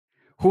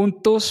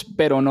Juntos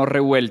pero no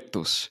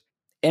revueltos.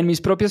 En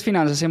Mis Propias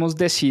Finanzas hemos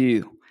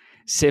decidido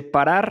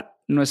separar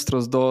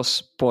nuestros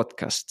dos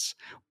podcasts.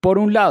 Por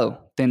un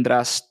lado,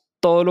 tendrás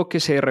todo lo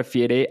que se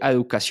refiere a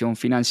educación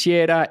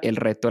financiera, el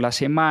reto de la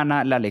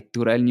semana, la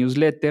lectura del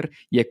newsletter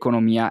y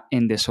economía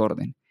en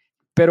desorden.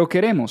 Pero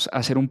queremos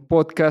hacer un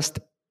podcast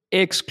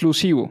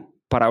exclusivo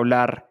para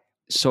hablar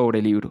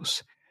sobre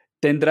libros.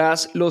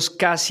 Tendrás los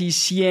casi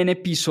 100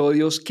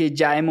 episodios que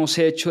ya hemos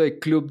hecho de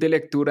Club de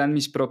Lectura en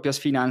Mis Propias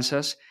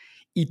Finanzas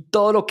y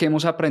todo lo que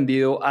hemos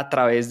aprendido a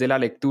través de la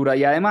lectura,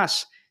 y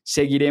además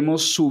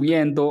seguiremos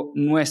subiendo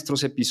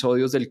nuestros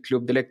episodios del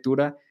Club de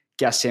Lectura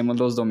que hacemos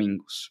los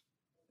domingos.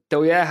 Te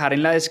voy a dejar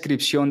en la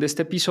descripción de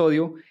este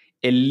episodio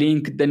el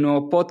link del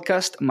nuevo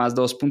podcast más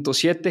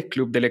 2.7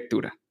 Club de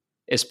Lectura.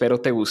 Espero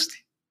te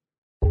guste.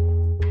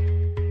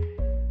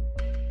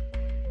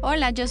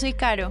 Hola, yo soy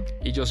Caro.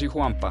 Y yo soy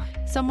Juanpa.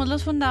 Somos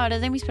los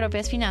fundadores de Mis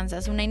Propias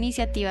Finanzas, una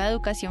iniciativa de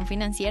educación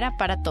financiera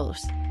para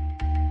todos.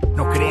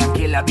 No crean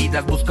que la vida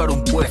es buscar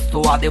un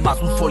puesto. Además,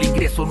 un solo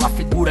ingreso no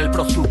asegura el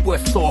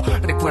presupuesto.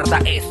 Recuerda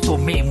eso,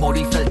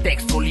 memoriza el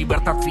texto.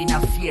 Libertad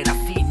financiera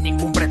sin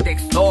ningún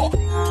pretexto.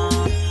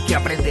 ¿Qué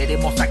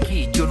aprenderemos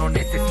aquí? Yo no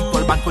necesito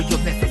al banco,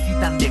 ellos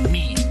necesitan de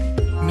mí.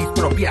 Mis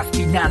Propias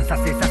Finanzas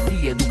es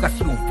así.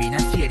 Educación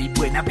financiera y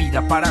buena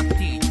vida para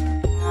ti.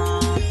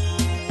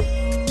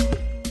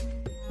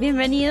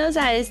 Bienvenidos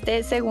a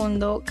este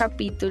segundo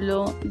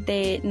capítulo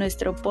de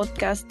nuestro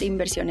podcast de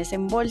inversiones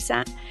en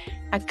bolsa.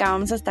 Acá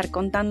vamos a estar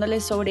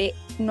contándoles sobre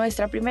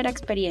nuestra primera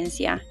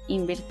experiencia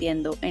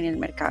invirtiendo en el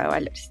mercado de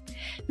valores.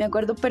 Me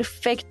acuerdo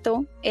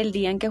perfecto el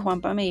día en que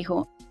Juanpa me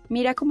dijo,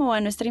 mira cómo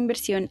va nuestra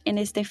inversión en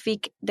este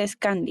FIC de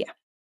Scandia.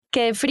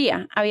 Quedé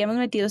fría, habíamos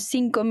metido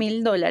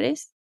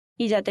 $5,000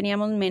 y ya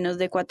teníamos menos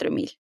de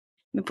 4,000.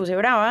 Me puse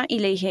brava y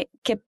le dije,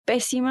 qué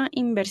pésima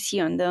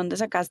inversión, ¿de dónde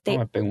sacaste?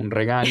 Me pegó un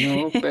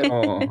regaño,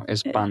 pero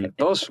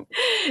espantoso.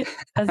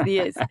 Así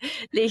es.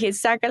 Le dije,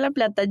 saca la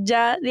plata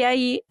ya de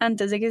ahí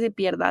antes de que se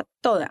pierda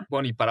toda.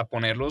 Bueno, y para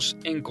ponerlos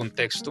en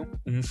contexto,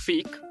 un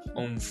FIC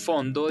o un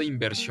fondo de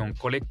inversión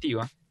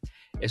colectiva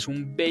es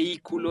un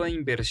vehículo de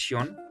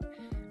inversión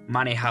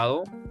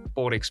manejado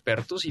por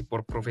expertos y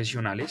por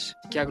profesionales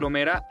que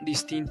aglomera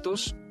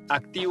distintos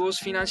activos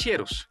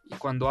financieros. Y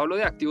cuando hablo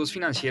de activos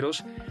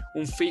financieros,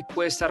 un FIC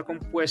puede estar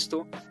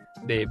compuesto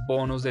de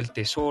bonos del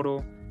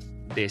tesoro,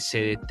 de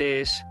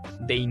CDTs,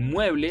 de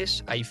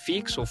inmuebles. Hay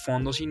FICs o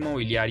fondos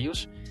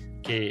inmobiliarios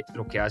que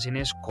lo que hacen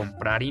es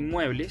comprar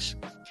inmuebles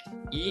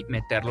y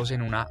meterlos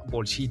en una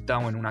bolsita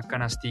o en una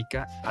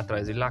canastica a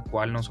través de la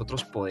cual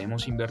nosotros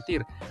podemos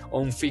invertir. O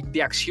un FIC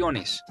de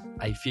acciones.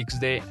 Hay FICs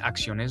de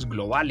acciones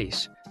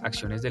globales,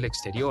 acciones del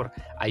exterior.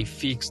 Hay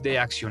FICs de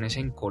acciones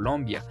en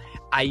Colombia.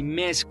 Hay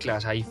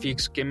mezclas, hay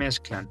FICs que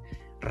mezclan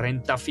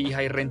renta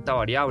fija y renta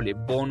variable,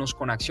 bonos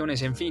con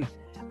acciones, en fin.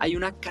 Hay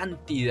una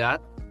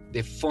cantidad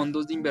de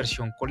fondos de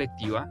inversión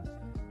colectiva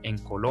en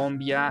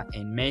Colombia,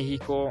 en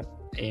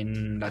México,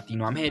 en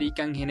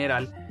Latinoamérica en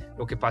general.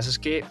 Lo que pasa es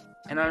que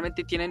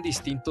generalmente tienen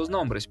distintos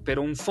nombres,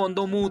 pero un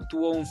fondo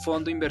mutuo, un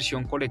fondo de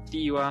inversión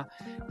colectiva,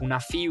 una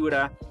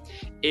fibra,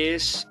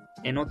 es,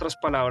 en otras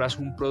palabras,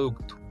 un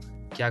producto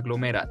que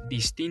aglomera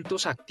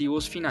distintos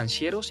activos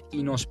financieros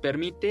y nos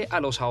permite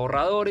a los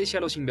ahorradores y a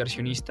los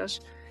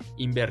inversionistas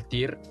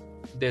invertir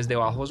desde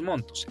bajos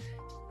montos.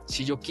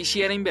 Si yo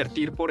quisiera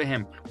invertir, por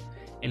ejemplo,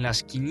 en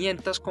las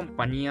 500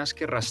 compañías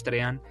que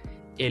rastrean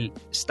el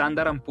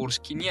Standard &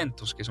 Poor's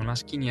 500, que son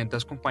las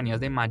 500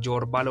 compañías de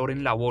mayor valor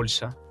en la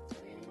bolsa,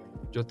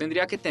 yo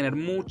tendría que tener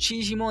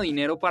muchísimo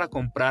dinero para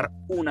comprar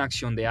una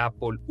acción de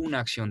Apple, una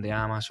acción de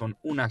Amazon,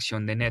 una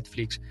acción de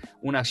Netflix,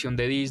 una acción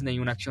de Disney,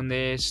 una acción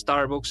de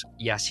Starbucks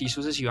y así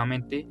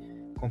sucesivamente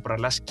comprar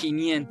las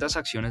 500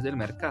 acciones del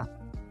mercado.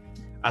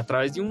 A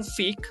través de un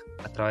FIC,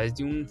 a través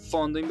de un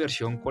fondo de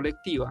inversión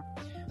colectiva,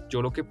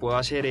 yo lo que puedo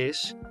hacer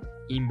es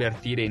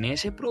invertir en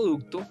ese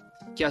producto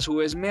que a su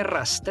vez me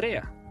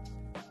rastrea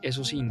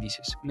esos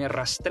índices, me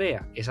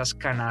rastrea esas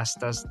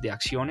canastas de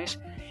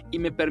acciones y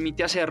me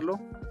permite hacerlo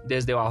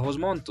desde bajos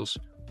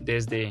montos,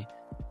 desde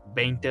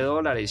 $20,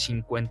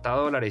 $50,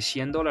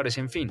 $100,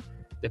 en fin,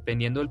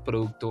 dependiendo del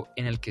producto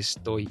en el que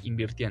estoy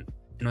invirtiendo.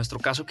 En nuestro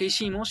caso, ¿qué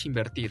hicimos?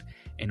 Invertir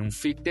en un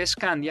FIC de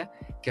Scandia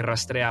que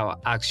rastreaba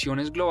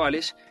acciones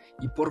globales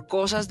y por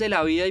cosas de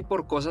la vida y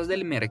por cosas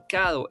del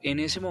mercado. En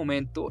ese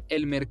momento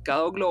el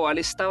mercado global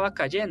estaba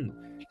cayendo.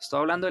 Estoy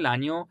hablando del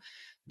año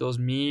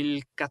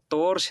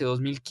 2014,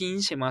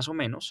 2015 más o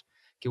menos,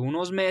 que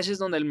unos meses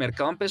donde el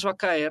mercado empezó a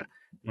caer,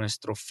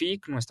 nuestro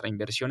FIC, nuestra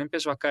inversión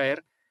empezó a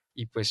caer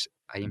y pues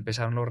ahí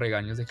empezaron los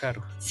regaños de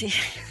Caro. Sí.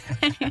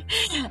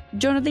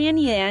 Yo no tenía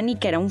ni idea ni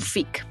que era un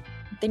FIC.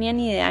 No tenía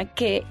ni idea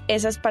que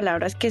esas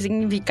palabras qué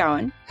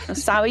significaban. No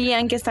sabía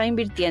en qué estaba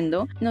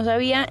invirtiendo. No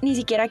sabía ni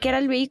siquiera qué era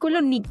el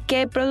vehículo ni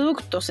qué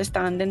productos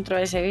estaban dentro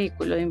de ese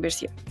vehículo de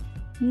inversión.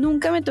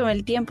 Nunca me tomé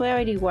el tiempo de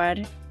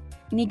averiguar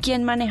ni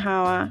quién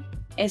manejaba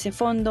ese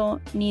fondo,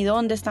 ni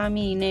dónde estaba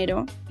mi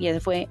dinero, y ese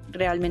fue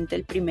realmente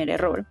el primer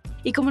error.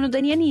 Y como no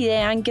tenía ni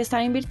idea en qué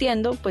estaba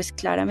invirtiendo, pues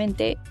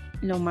claramente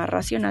lo más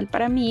racional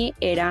para mí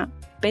era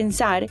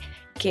pensar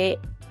que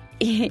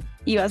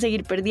iba a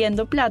seguir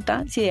perdiendo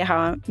plata si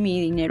dejaba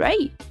mi dinero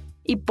ahí.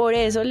 Y por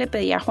eso le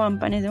pedí a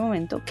Juanpa en ese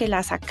momento que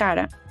la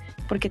sacara,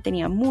 porque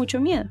tenía mucho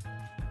miedo.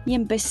 Y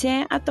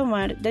empecé a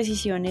tomar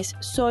decisiones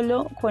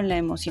solo con la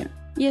emoción.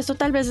 Y esto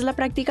tal vez es la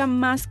práctica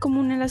más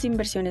común en las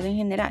inversiones en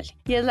general.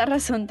 Y es la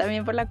razón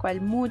también por la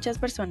cual muchas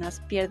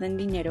personas pierden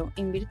dinero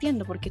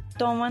invirtiendo, porque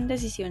toman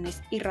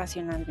decisiones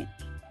irracionalmente.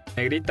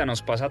 Negrita,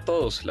 nos pasa a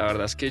todos. La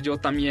verdad es que yo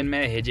también me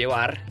dejé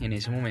llevar en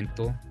ese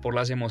momento por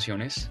las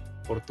emociones,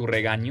 por tu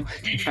regaño.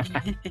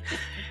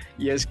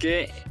 Y es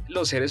que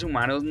los seres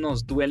humanos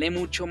nos duele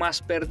mucho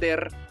más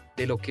perder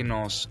de lo que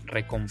nos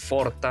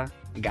reconforta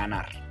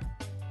ganar.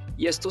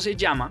 Y esto se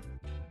llama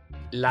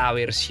la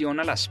aversión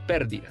a las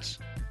pérdidas.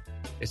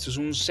 Esto es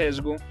un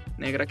sesgo,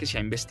 negra, que se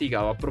ha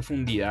investigado a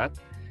profundidad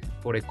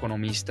por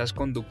economistas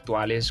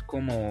conductuales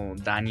como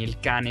Daniel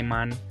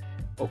Kahneman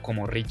o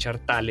como Richard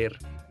Thaler,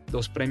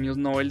 2 premios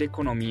Nobel de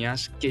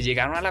Economías, que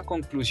llegaron a la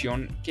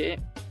conclusión que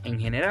en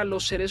general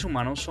los seres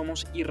humanos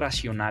somos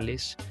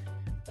irracionales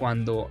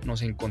cuando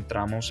nos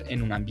encontramos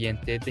en un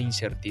ambiente de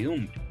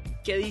incertidumbre.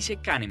 ¿Qué dice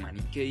Kahneman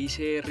y qué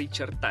dice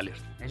Richard Thaler?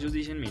 Ellos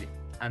dicen, mire,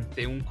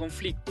 ante un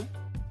conflicto,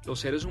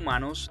 los seres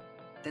humanos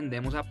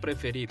tendemos a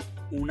preferir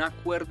un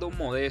acuerdo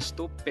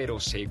modesto pero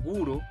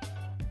seguro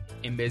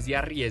en vez de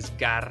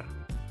arriesgar,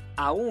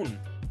 aún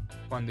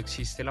cuando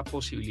existe la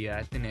posibilidad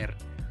de tener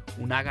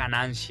una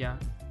ganancia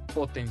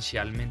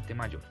potencialmente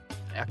mayor.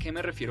 ¿A qué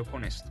me refiero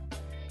con esto?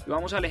 Y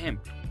vamos al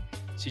ejemplo.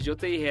 Si yo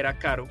te dijera,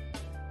 Caro,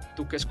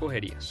 ¿tú qué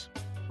escogerías?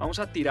 Vamos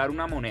a tirar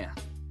una moneda,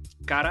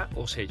 cara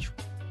o sello.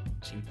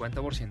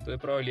 50% de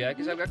probabilidad de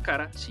que salga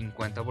cara,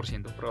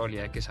 50% de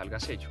probabilidad de que salga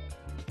sello.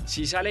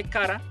 Si sale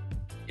cara,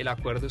 el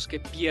acuerdo es que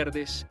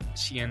pierdes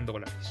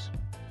 $100.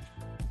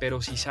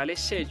 Pero si sale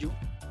sello,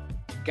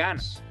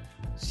 ganas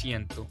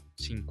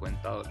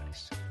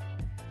 $150.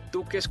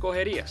 ¿Tú qué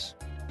escogerías?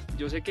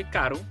 Yo sé que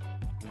Caro,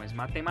 como es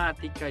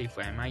matemática y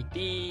fue a MIT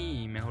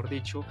y mejor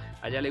dicho,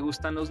 a ella le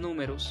gustan los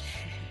números,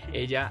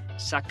 ella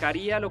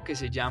sacaría lo que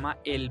se llama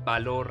el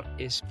valor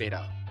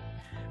esperado.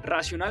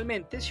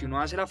 Racionalmente, si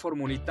uno hace la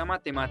formulita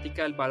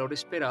matemática del valor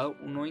esperado,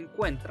 uno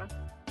encuentra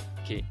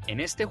que en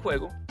este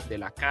juego de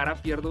la cara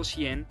pierdo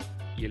 100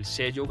 y el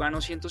sello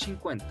gano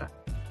 150,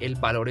 el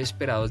valor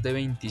esperado es de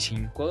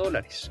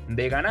 $25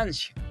 de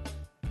ganancia.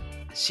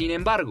 Sin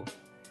embargo,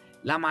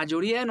 la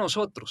mayoría de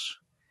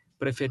nosotros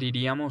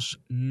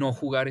preferiríamos no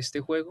jugar este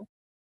juego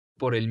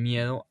por el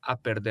miedo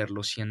a perder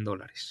los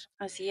 $100.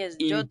 Así es,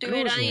 yo te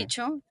hubiera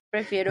dicho,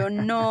 prefiero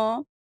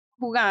no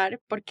jugar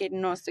porque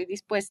no estoy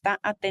dispuesta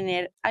a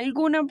tener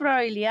alguna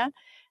probabilidad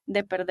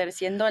de perder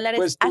 $100,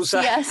 pues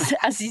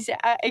así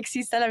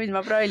exista la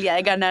misma probabilidad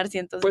de ganar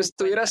 150. Pues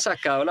tú hubieras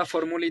sacado la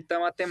formulita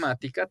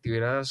matemática, te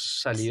hubieras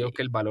salido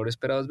que el valor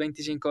esperado es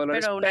 $25,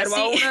 pero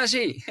aún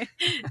así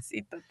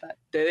sí, total.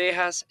 Te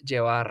dejas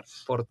llevar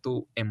por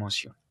tu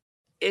emoción.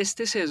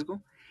 Este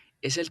sesgo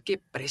es el que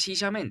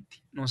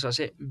precisamente nos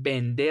hace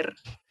vender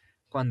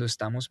cuando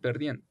estamos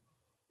perdiendo.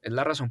 Es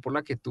la razón por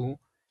la que tú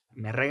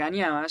me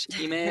regañabas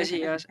y me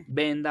decías,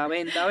 venda,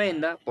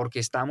 porque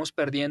estamos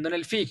perdiendo en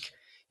el FIC.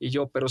 Y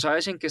yo, ¿pero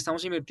sabes en qué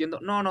estamos invirtiendo?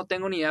 No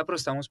tengo ni idea, pero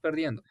estamos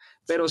perdiendo.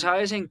 ¿Pero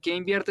sabes en qué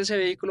invierte ese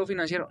vehículo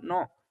financiero?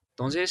 No.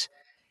 Entonces,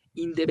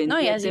 independientemente... No,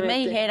 y así me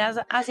dijeras,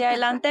 hacia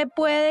adelante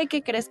puede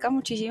que crezca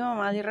muchísimo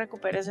más y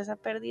recuperes esa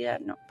pérdida.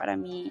 No, para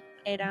mí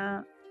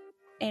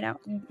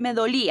me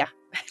dolía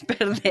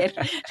perder,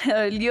 me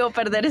dolió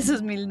perder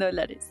esos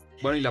 $1,000.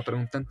 Bueno, y la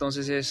pregunta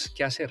entonces es,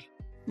 ¿qué hacer?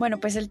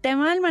 Bueno, pues el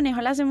tema del manejo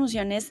de las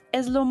emociones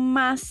es lo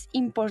más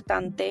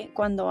importante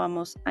cuando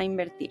vamos a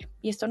invertir.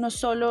 Y esto no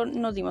solo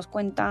nos dimos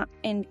cuenta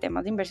en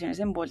temas de inversiones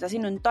en bolsa,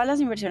 sino en todas las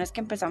inversiones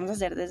que empezamos a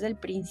hacer desde el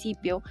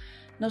principio.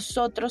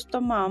 Nosotros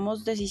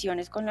tomábamos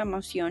decisiones con la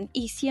emoción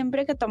y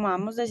siempre que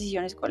tomábamos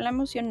decisiones con la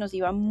emoción nos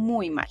iba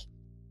muy mal.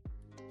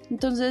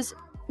 Entonces,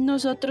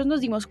 nosotros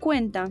nos dimos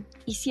cuenta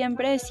y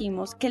siempre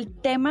decimos que el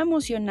tema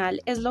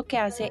emocional es lo que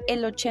hace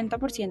el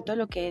 80% de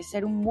lo que es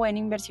ser un buen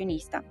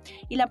inversionista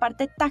y la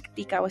parte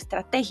táctica o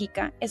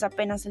estratégica es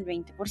apenas el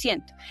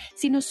 20%.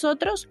 Si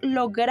nosotros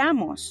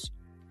logramos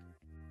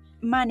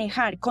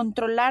manejar,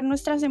 controlar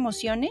nuestras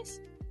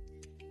emociones,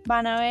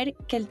 van a ver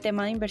que el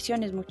tema de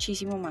inversión es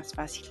muchísimo más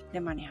fácil de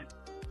manejar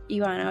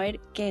y van a ver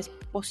que es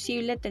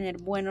posible tener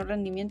buenos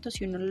rendimientos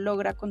si uno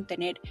logra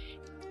contener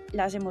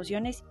las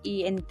emociones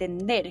y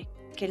entender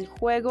que el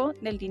juego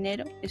del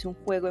dinero es un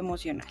juego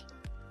emocional.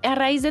 A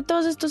raíz de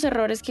todos estos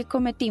errores que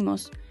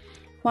cometimos,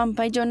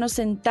 Juanpa y yo nos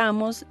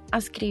sentamos a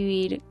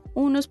escribir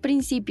unos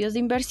principios de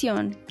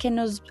inversión que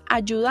nos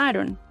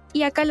ayudaron.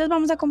 Y acá les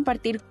vamos a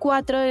compartir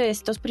 4 de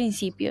estos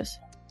principios.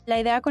 La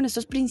idea con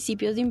estos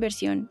principios de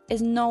inversión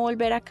es no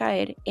volver a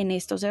caer en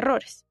estos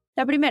errores.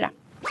 La primera,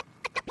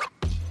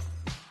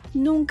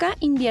 nunca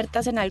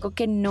inviertas en algo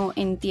que no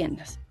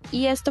entiendas.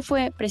 Y esto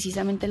fue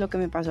precisamente lo que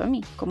me pasó a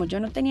mí. Como yo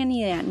no tenía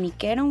ni idea ni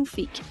qué era un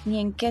FIC, ni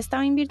en qué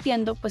estaba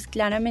invirtiendo, pues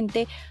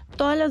claramente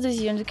todas las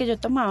decisiones que yo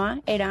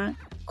tomaba eran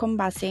con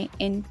base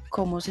en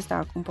cómo se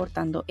estaba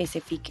comportando ese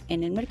FIC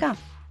en el mercado.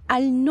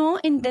 Al no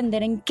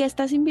entender en qué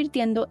estás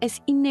invirtiendo,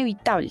 es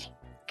inevitable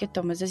que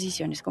tomes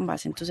decisiones con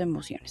base en tus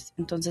emociones.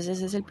 Entonces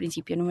ese es el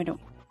principio número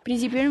 1.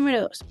 Principio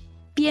número 2.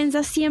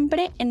 Piensa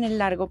siempre en el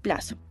largo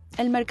plazo.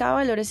 El mercado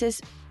de valores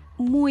es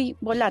muy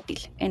volátil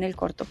en el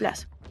corto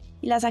plazo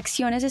y las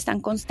acciones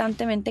están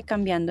constantemente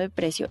cambiando de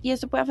precio y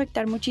esto puede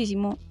afectar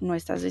muchísimo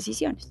nuestras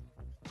decisiones.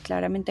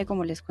 Claramente,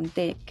 como les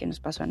conté, que nos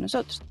pasó a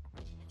nosotros.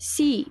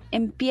 Si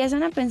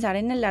empiezan a pensar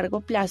en el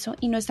largo plazo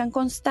y no están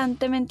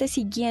constantemente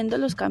siguiendo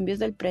los cambios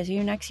del precio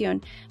de una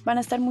acción, van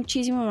a estar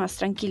muchísimo más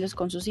tranquilos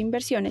con sus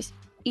inversiones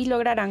y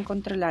lograrán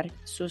controlar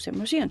sus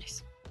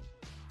emociones.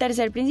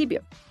 Tercer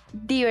principio,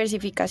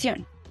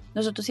 diversificación.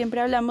 Nosotros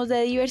siempre hablamos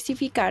de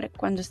diversificar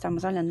cuando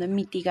estamos hablando de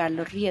mitigar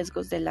los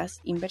riesgos de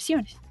las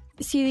inversiones.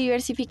 Si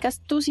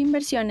diversificas tus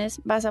inversiones,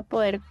 vas a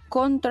poder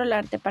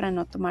controlarte para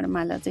no tomar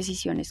malas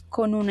decisiones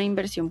con una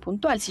inversión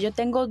puntual. Si yo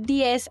tengo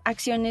 10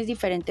 acciones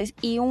diferentes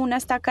y una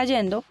está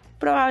cayendo,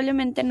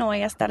 probablemente no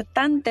voy a estar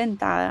tan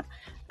tentada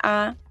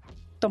a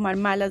tomar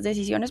malas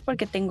decisiones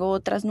porque tengo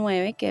otras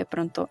 9 que de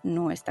pronto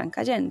no están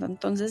cayendo.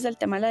 Entonces el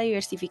tema de la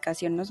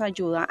diversificación nos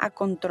ayuda a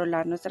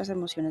controlar nuestras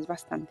emociones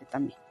bastante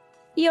también.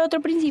 Y otro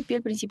principio,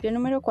 el principio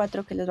número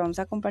 4 que les vamos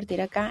a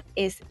compartir acá,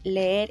 es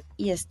leer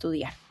y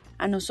estudiar.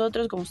 A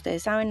nosotros, como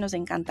ustedes saben, nos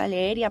encanta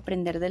leer y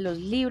aprender de los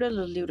libros.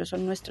 Los libros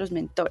son nuestros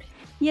mentores.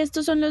 Y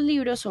estos son los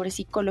libros sobre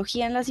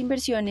psicología en las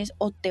inversiones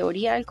o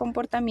teoría del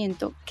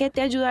comportamiento que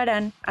te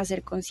ayudarán a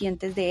ser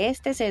conscientes de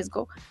este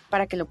sesgo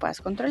para que lo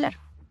puedas controlar.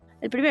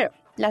 El primero,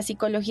 La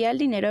psicología del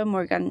dinero de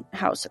Morgan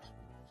Housel.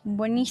 Un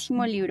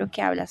buenísimo libro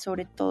que habla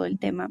sobre todo el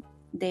tema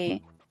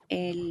del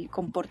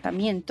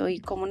comportamiento y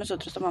cómo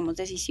nosotros tomamos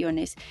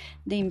decisiones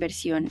de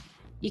inversión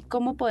y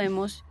cómo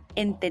podemos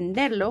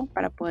entenderlo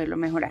para poderlo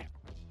mejorar.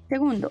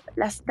 Segundo,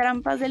 Las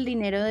trampas del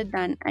dinero de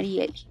Dan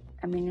Ariely,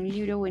 también un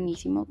libro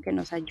buenísimo que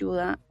nos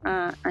ayuda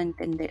a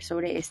entender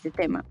sobre este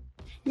tema.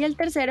 Y el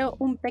tercero,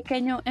 Un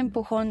pequeño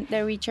empujón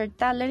de Richard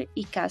Thaler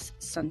y Cass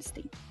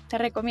Sunstein. Te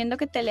recomiendo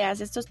que te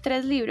leas estos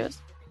 3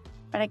 libros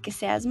para que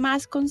seas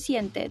más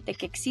consciente de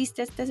que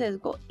existe este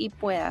sesgo y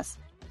puedas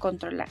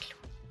controlarlo.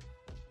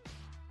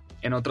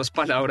 En otras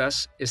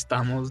palabras,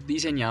 estamos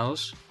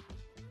diseñados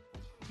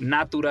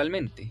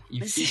naturalmente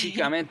y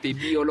físicamente y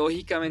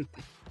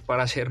biológicamente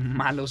para ser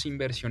malos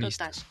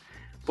inversionistas. Total.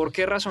 ¿Por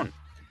qué razón?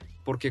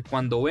 Porque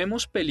cuando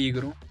vemos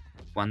peligro,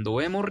 cuando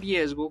vemos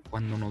riesgo,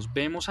 cuando nos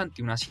vemos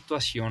ante una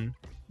situación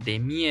de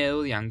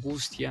miedo, de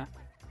angustia,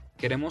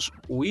 queremos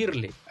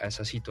huirle a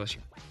esa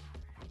situación.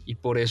 Y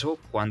por eso,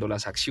 cuando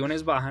las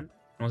acciones bajan,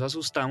 nos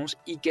asustamos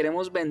y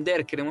queremos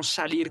vender, queremos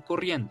salir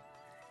corriendo.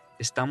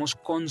 Estamos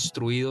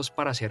construidos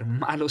para ser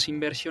malos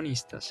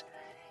inversionistas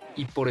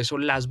y por eso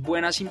las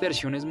buenas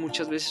inversiones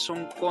muchas veces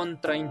son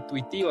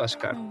contraintuitivas,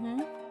 Caro.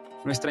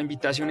 Nuestra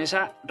invitación es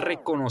a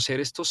reconocer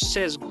estos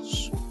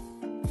sesgos,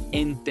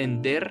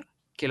 entender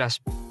que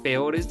las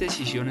peores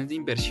decisiones de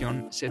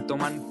inversión se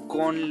toman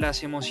con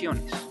las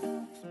emociones.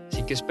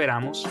 Así que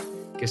esperamos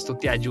que esto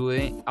te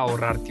ayude a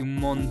ahorrarte un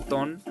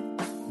montón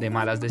de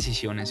malas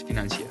decisiones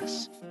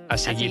financieras. A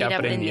seguir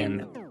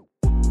aprendiendo.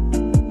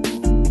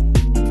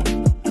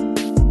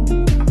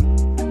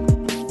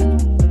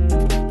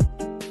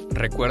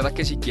 Recuerda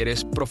que si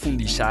quieres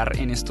profundizar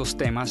en estos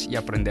temas y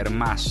aprender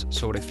más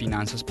sobre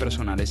finanzas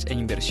personales e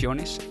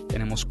inversiones,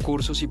 tenemos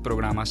cursos y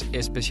programas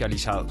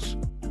especializados.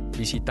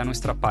 Visita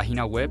nuestra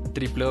página web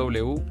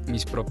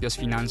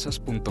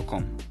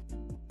www.mispropiasfinanzas.com.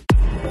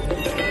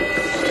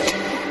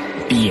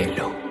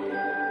 Hielo.